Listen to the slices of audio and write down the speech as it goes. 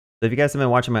So if you guys have been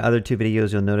watching my other two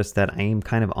videos, you'll notice that I am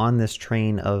kind of on this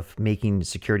train of making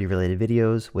security related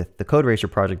videos with the CodeRacer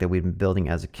project that we've been building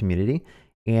as a community.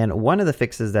 And one of the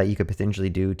fixes that you could potentially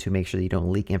do to make sure that you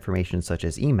don't leak information such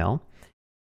as email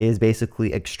is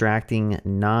basically extracting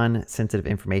non-sensitive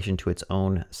information to its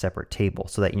own separate table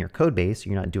so that in your code base,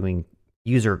 you're not doing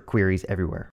user queries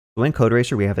everywhere. So in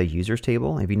CodeRacer, we have a users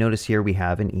table. If you notice here, we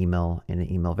have an email and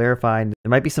an email verified. There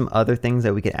might be some other things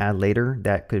that we could add later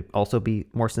that could also be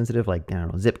more sensitive, like, I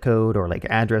don't know, zip code or like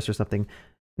address or something.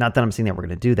 Not that I'm saying that we're going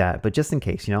to do that, but just in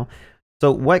case, you know.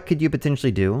 So what could you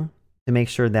potentially do to make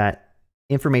sure that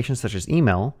information such as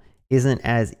email isn't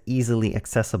as easily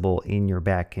accessible in your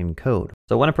backend code?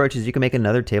 So one approach is you can make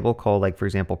another table called, like, for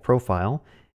example, profile,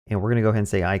 and we're going to go ahead and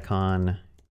say icon,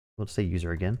 we'll say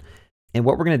user again. And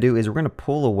what we're going to do is we're going to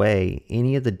pull away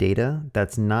any of the data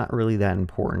that's not really that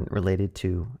important related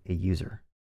to a user.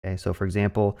 Okay, so for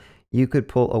example, you could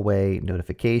pull away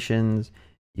notifications,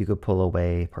 you could pull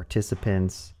away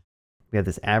participants. We have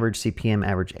this average CPM,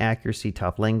 average accuracy,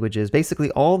 top languages, basically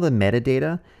all the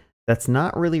metadata that's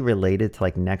not really related to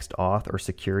like next auth or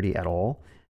security at all.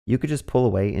 You could just pull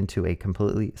away into a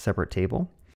completely separate table.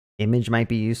 Image might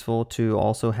be useful to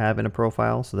also have in a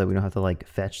profile so that we don't have to like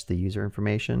fetch the user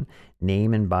information.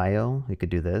 Name and bio, we could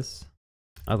do this.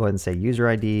 I'll go ahead and say user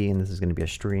ID, and this is going to be a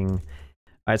string. All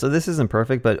right, so this isn't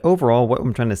perfect, but overall what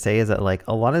I'm trying to say is that like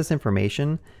a lot of this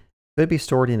information could be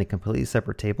stored in a completely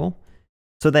separate table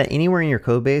so that anywhere in your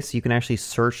code base, you can actually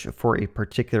search for a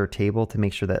particular table to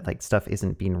make sure that like stuff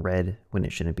isn't being read when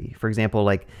it shouldn't be. For example,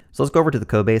 like, so let's go over to the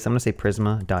code base. I'm going to say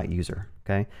prisma.user,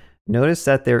 okay? Notice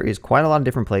that there is quite a lot of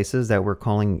different places that we're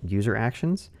calling user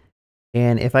actions.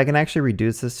 And if I can actually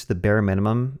reduce this to the bare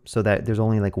minimum so that there's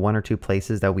only like one or two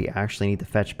places that we actually need to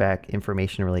fetch back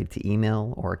information related to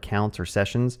email or accounts or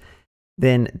sessions,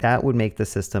 then that would make the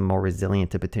system more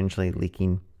resilient to potentially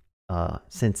leaking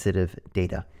sensitive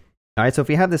data. All right, so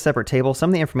if you have this separate table, some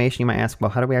of the information you might ask,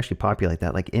 well, how do we actually populate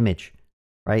that? Like image,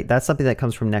 right? That's something that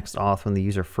comes from NextAuth when the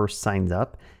user first signs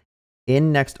up.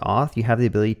 In NextAuth, you have the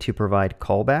ability to provide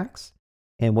callbacks.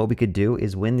 And what we could do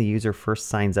is when the user first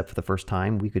signs up for the first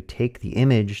time, we could take the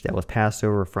image that was passed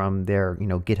over from their,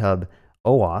 GitHub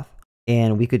OAuth,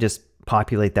 and we could just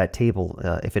populate that table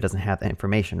if it doesn't have that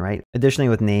information, right? Additionally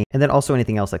with name, and then also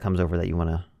anything else that comes over that you want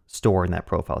to store in that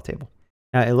profile table.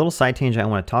 Now, a little side tangent I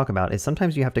want to talk about is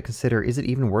sometimes you have to consider, is it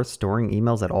even worth storing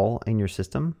emails at all in your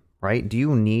system, right? Do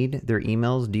you need their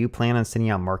emails? Do you plan on sending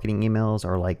out marketing emails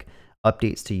or like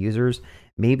updates to users?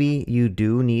 Maybe you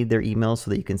do need their emails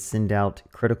so that you can send out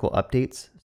critical updates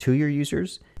to your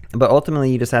users. But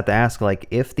ultimately, you just have to ask, like,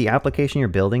 if the application you're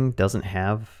building doesn't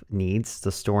have needs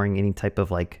to storing any type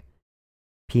of like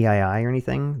PII or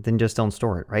anything, then just don't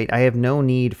store it, right? I have no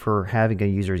need for having a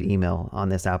user's email on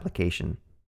this application.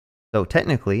 So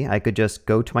technically, I could just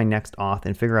go to my NextAuth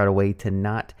and figure out a way to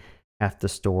not have to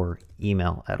store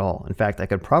email at all. In fact, I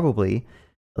could probably,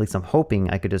 at least I'm hoping,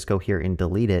 I could just go here and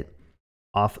delete it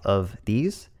off of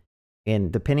these.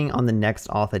 And depending on the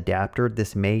NextAuth adapter,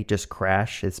 this may just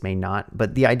crash, this may not.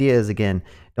 But the idea is, again,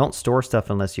 don't store stuff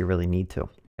unless you really need to.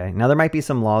 Okay. Now, there might be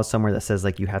some laws somewhere that says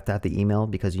like you have to have the email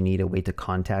because you need a way to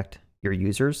contact your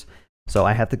users. So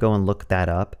I have to go and look that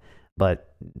up.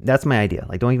 But that's my idea.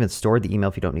 Like, don't even store the email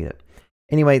if you don't need it.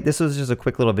 Anyway, this was just a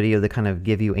quick little video to kind of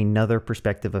give you another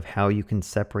perspective of how you can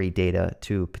separate data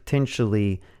to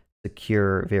potentially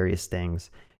secure various things.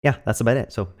 Yeah, that's about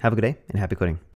it. So have a good day and happy coding.